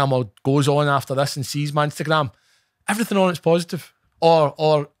my Instagram or goes on after this and sees my Instagram, everything on it's positive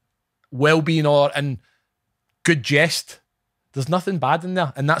or well-being or in good jest. There's nothing bad in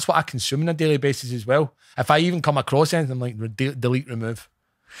there. And that's what I consume on a daily basis as well. If I even come across anything, I'm like, delete, remove.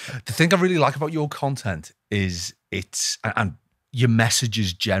 The thing I really like about your content is and your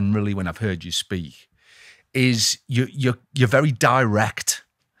messages generally when I've heard you speak, is you're very direct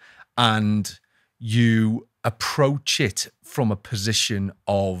and you approach it from a position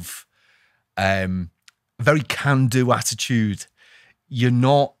of very can-do attitude. You're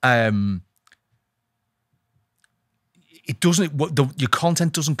not your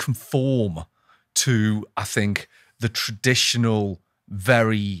content doesn't conform to, I think, the traditional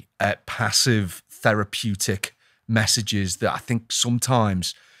very passive therapeutic messages that I think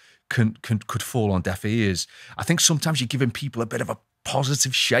sometimes could fall on deaf ears. I think sometimes you're giving people a bit of a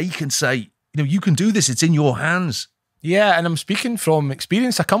positive shake and say, you can do this, it's in your hands. Yeah, and I'm speaking from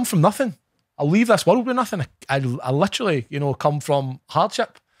experience. I come from nothing. I'll leave this world with nothing. I literally, come from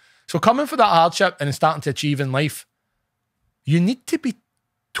hardship. So coming for that hardship and starting to achieve in life, you need to be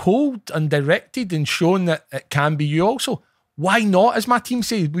told and directed and shown that it can be you also. Why not, as my team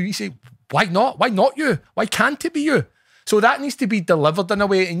says? We say, why not? Why not you? Why can't it be you? So that needs to be delivered in a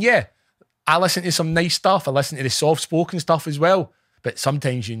way. And yeah, I listen to some nice stuff. I listen to the soft-spoken stuff as well. But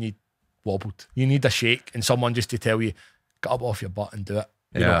sometimes you need wobbled. You need a shake and someone just to tell you, get up off your butt and do it.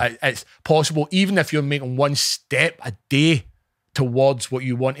 It's possible, even if you're making one step a day towards what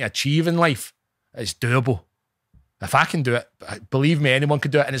you want to achieve in life, it's doable. If I can do it, believe me, anyone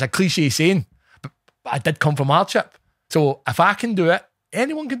can do it. And it's a cliche saying, but I did come from hardship. So if I can do it,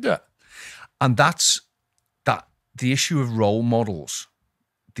 anyone can do it. And that's the issue of role models,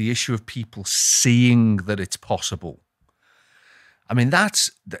 the issue of people seeing that it's possible. I mean, that's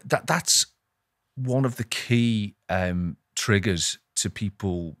one of the key triggers to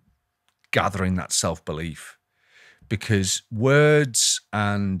people gathering that self-belief, because words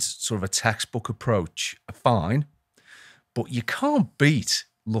and sort of a textbook approach are fine, but you can't beat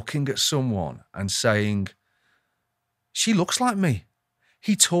looking at someone and saying, she looks like me.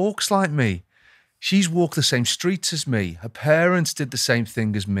 He talks like me. She's walked the same streets as me. Her parents did the same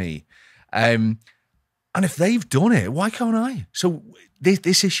thing as me. And if they've done it, why can't I? So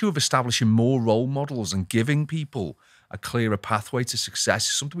this issue of establishing more role models and giving people a clearer pathway to success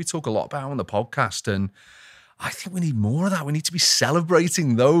is something we talk a lot about on the podcast. And I think we need more of that. We need to be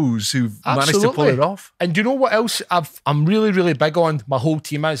celebrating those who've managed to pull it off. And do you know what else I'm really, really big on? My whole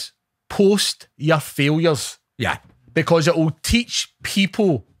team is post your failures. Yeah. Because it will teach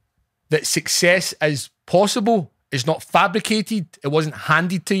people that success is possible. It's not fabricated. It wasn't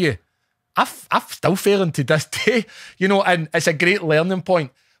handed to you. I'm still failing to this day, and it's a great learning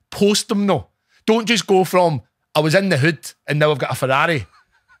point. Post them though. Don't just go from, I was in the hood and now I've got a Ferrari.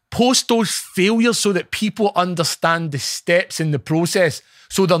 Post those failures so that people understand the steps in the process,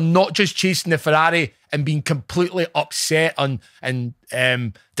 so they're not just chasing the Ferrari and being completely upset and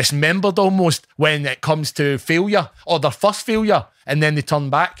dismembered almost when it comes to failure or their first failure and then they turn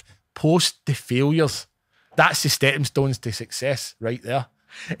back. Post the failures. That's the stepping stones to success right there.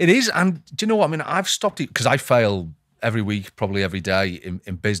 It is. And do you know what? I mean, I've stopped it because I fail every week, probably every day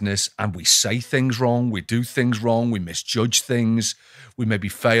in business, and we say things wrong, we do things wrong, we misjudge things, we maybe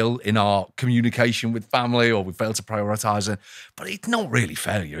fail in our communication with family, or we fail to prioritize it. But it's not really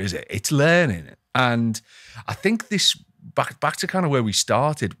failure, is it? It's learning. And I think this, back to kind of where we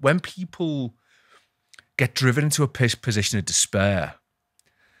started, when people get driven into a position of despair,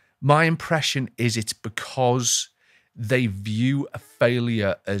 my impression is it's because they view a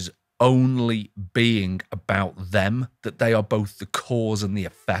failure as only being about them, that they are both the cause and the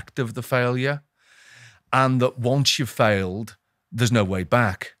effect of the failure, and that once you've failed, there's no way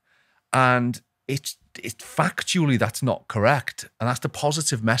back. And it's factually, that's not correct. And that's the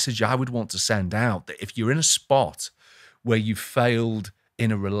positive message I would want to send out, that if you're in a spot where you've failed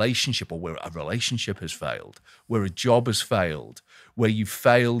in a relationship, or where a relationship has failed, where a job has failed, where you've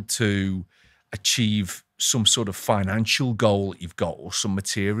failed to achieve some sort of financial goal that you've got, or some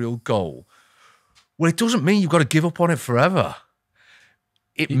material goal, well, it doesn't mean you've got to give up on it forever.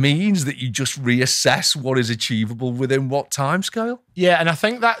 it means that you just reassess what is achievable within what time scale. Yeah, and I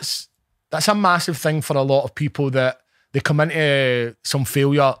think that's a massive thing for a lot of people, that they come into some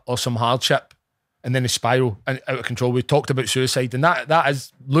failure or some hardship and then they spiral and out of control. We talked about suicide, and that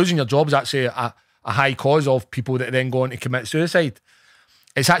is, losing your job is actually a high cause of people that then go on to commit suicide.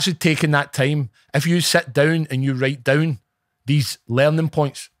 It's actually taking that time. If you sit down and you write down these learning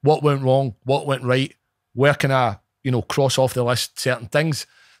points, what went wrong, what went right, where can I, cross off the list certain things,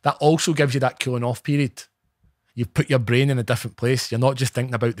 that also gives you that cooling off period. You've put your brain in a different place. You're not just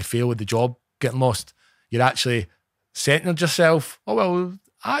thinking about the fail of the job getting lost. You're actually centering yourself. Oh, well,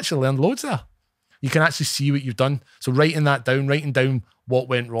 I actually learned loads there. You can actually see what you've done. So writing down what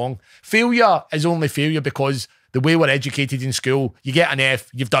went wrong. Failure is only failure because the way we're educated in school, you get an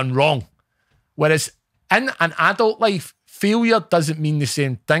F, you've done wrong. Whereas in an adult life, failure doesn't mean the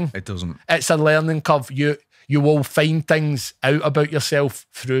same thing. It doesn't. It's a learning curve. You will find things out about yourself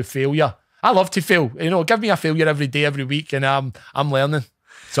through failure. I love to fail. Give me a failure every day, every week, and I'm learning.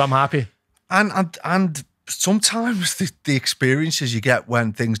 So I'm happy. And sometimes the experiences you get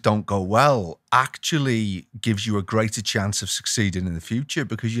when things don't go well actually gives you a greater chance of succeeding in the future,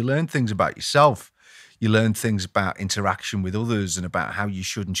 because you learn things about yourself. You learn things about interaction with others and about how you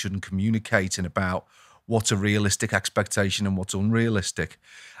should and shouldn't communicate, and about what's a realistic expectation and what's unrealistic.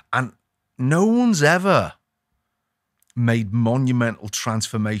 And no one's ever made monumental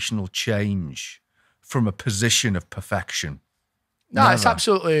transformational change from a position of perfection. No, it's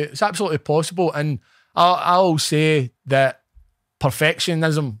absolutely possible. And I'll say that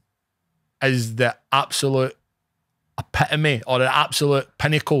perfectionism is the absolute epitome or the absolute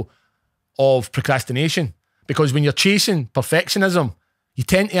pinnacle of procrastination. Because when you're chasing perfectionism, you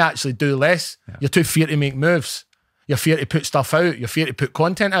tend to actually do less. Yeah. You're too fear to make moves. You're fear to put stuff out. You're fear to put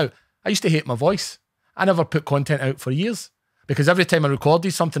content out. I used to hate my voice. I never put content out for years, because every time I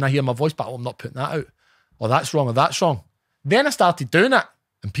recorded something, I hear my voice, but I'm not putting that out. Or that's wrong, or that's wrong. Then I started doing it,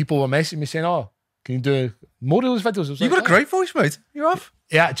 and people were messaging me saying, "Oh, can you do more of those videos?" You've got a great voice, mate. You have.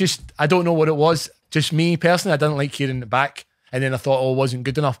 Yeah, I don't know what it was. Just me personally, I didn't like hearing it back. And then I thought, it wasn't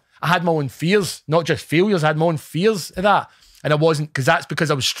good enough. I had my own fears, not just failures. I had my own fears of that. And I wasn't,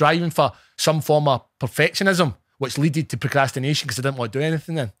 because I was striving for some form of perfectionism, which led to procrastination, because I didn't want to do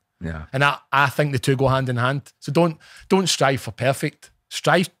anything then. Yeah. And I think the two go hand in hand. So don't strive for perfect.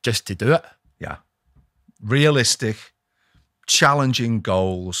 Strive just to do it. Yeah. Realistic, challenging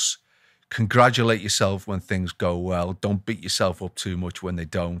goals. Congratulate yourself when things go well. Don't beat yourself up too much when they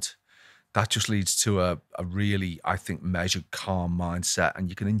don't. That just leads to a really, I think, measured, calm mindset, and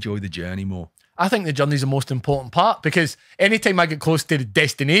you can enjoy the journey more. I think the journey is the most important part, because anytime I get close to the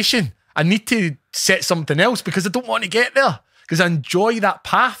destination, I need to set something else, because I don't want to get there, because I enjoy that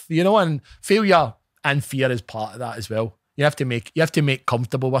path, and failure and fear is part of that as well. You have to make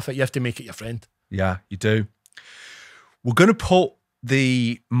comfortable with it. You have to make it your friend. Yeah, you do. We're going to put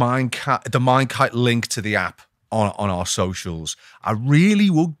the Mindkite link to the app on our socials. I really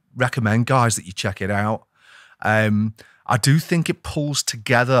would recommend, guys, that you check it out. I do think it pulls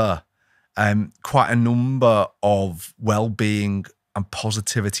together quite a number of well-being and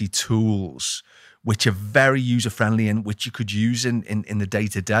positivity tools, which are very user-friendly and which you could use in the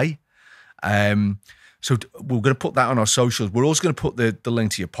day-to-day. So we're going to put that on our socials. We're also going to put the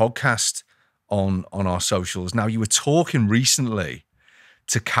link to your podcast on our socials. Now, you were talking recently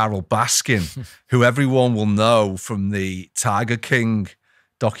to Carol Baskin, who everyone will know from the Tiger King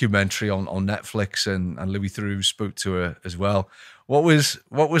documentary on Netflix, and Louis Theroux spoke to her as well. What was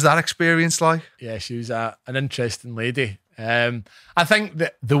that experience like? Yeah, she was an interesting lady. I think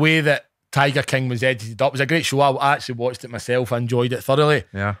that the way that Tiger King was edited up was a great show. I actually watched it myself. I enjoyed it thoroughly.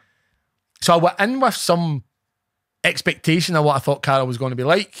 Yeah. So I went in with some expectation of what I thought Carol was going to be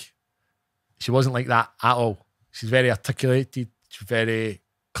like. She wasn't like that at all. She's very articulated. She's very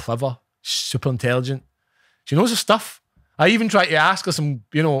clever, super intelligent. She knows her stuff. I even tried to ask her some,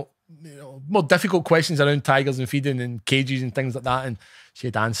 more difficult questions around tigers and feeding and cages and things like that, and she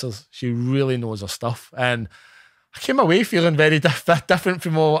had answers. She really knows her stuff. And I came away feeling very different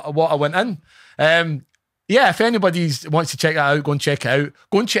from what I went in. Yeah, if anybody wants to check that out, go and check it out.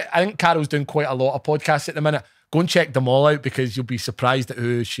 Go and check. I think Carol's doing quite a lot of podcasts at the minute. Go and check them all out, because you'll be surprised at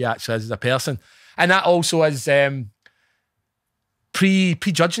who she actually is as a person. And that also is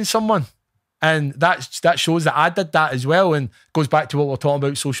prejudging someone. And that shows that I did that as well, and goes back to what we're talking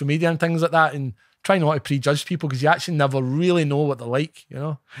about, social media and things like that, and try not to prejudge people, because you actually never really know what they're like,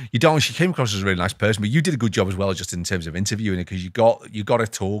 You don't. She came across as a really nice person, but you did a good job as well, just in terms of interviewing her, because you got her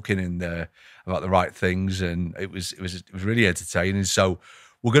talking in there about the right things, and it was really entertaining. So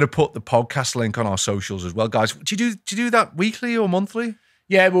we're going to put the podcast link on our socials as well, guys. Do you do that weekly or monthly?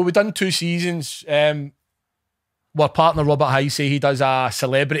 Yeah, well, we've done 2 seasons. Our partner Robert Heisey, he does a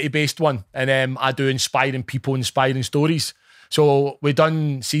celebrity-based one, and I do inspiring people, inspiring stories. So we've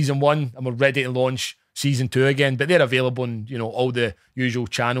done season 1, and we're ready to launch season 2 again. But they're available on all the usual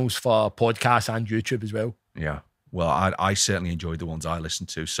channels for podcasts and YouTube as well. Yeah, well, I certainly enjoyed the ones I listened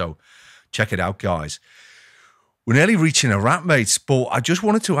to. So check it out, guys. We're nearly reaching a wrap, mates. But I just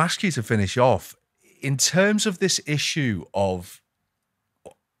wanted to ask you to finish off in terms of this issue of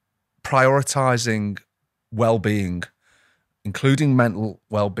prioritizing well-being, including mental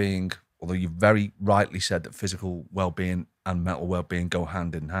well-being, although you very rightly said that physical well-being and mental well-being go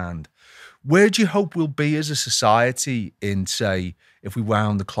hand in hand. Where do you hope we'll be as a society in, say, if we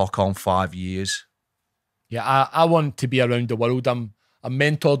wound the clock on 5 years? Yeah, I want to be around the world. I'm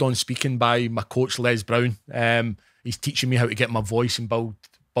mentored on speaking by my coach, Les Brown. He's teaching me how to get my voice and build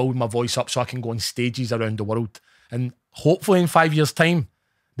my voice up so I can go on stages around the world. And hopefully in 5 years' time,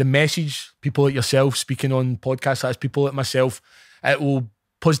 the message, people like yourself speaking on podcasts, as people like myself, it will,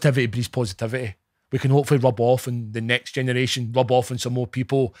 positivity breeds positivity. We can hopefully rub off on the next generation, rub off on some more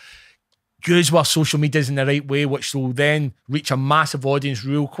people, use our social medias in the right way, which will then reach a massive audience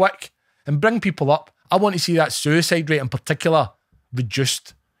real quick and bring people up. I want to see that suicide rate in particular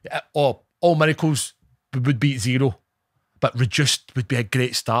reduced. All miracles would be at 0, but reduced would be a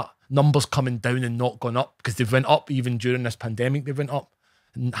great start. Numbers coming down and not gone up, because they've went up even during this pandemic. They went up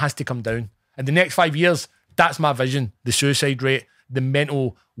and it has to come down. In the next 5 years, that's my vision. The suicide rate, the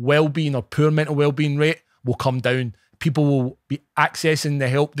mental well-being or poor mental well-being rate will come down. People will be accessing the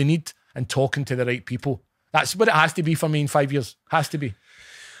help they need and talking to the right people. That's what it has to be for me in 5 years. Has to be.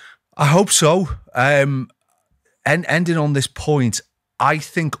 I hope so. And ending on this point, I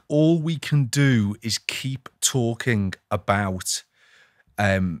think all we can do is keep talking about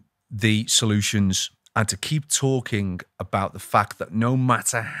the solutions, and to keep talking about the fact that no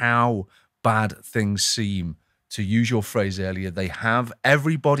matter how bad things seem, to use your phrase earlier,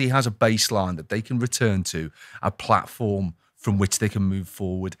 everybody has a baseline that they can return to, a platform from which they can move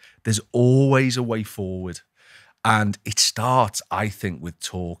forward. There's always a way forward. And it starts, I think, with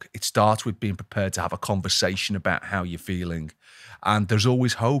talk. It starts with being prepared to have a conversation about how you're feeling. And there's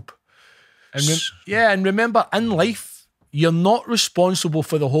always hope. And remember, in life, you're not responsible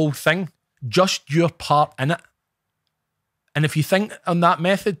for the whole thing, just your part in it. And if you think on that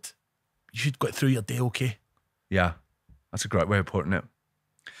method, you should get through your day okay. Yeah, that's a great way of putting it.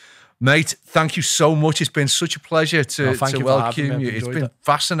 Mate, thank you so much. It's been such a pleasure to welcome you. It's been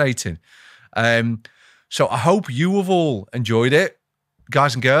fascinating. So I hope you have all enjoyed it,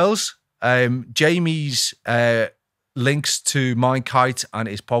 guys and girls. Jamie's links to Mindkite and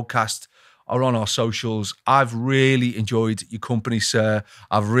his podcast are on our socials. I've really enjoyed your company, sir.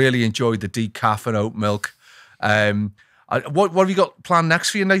 I've really enjoyed the decaf and oat milk. What have you got planned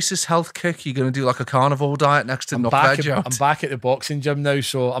next for your nicest health kick? You're going to do like a carnivore diet next to knock veg out? I'm back at the boxing gym now,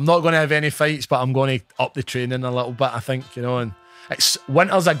 so I'm not going to have any fights, but I'm going to up the training a little bit, I think, and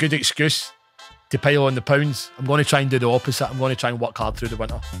winter's a good excuse to pile on the pounds. I'm going to try and do the opposite. I'm going to try and work hard through the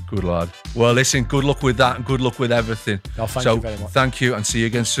winter. Good lad. Well, listen, good luck with that and good luck with everything. Thank you very much. Thank you and see you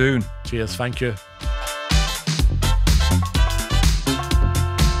again soon. Cheers. Thank you.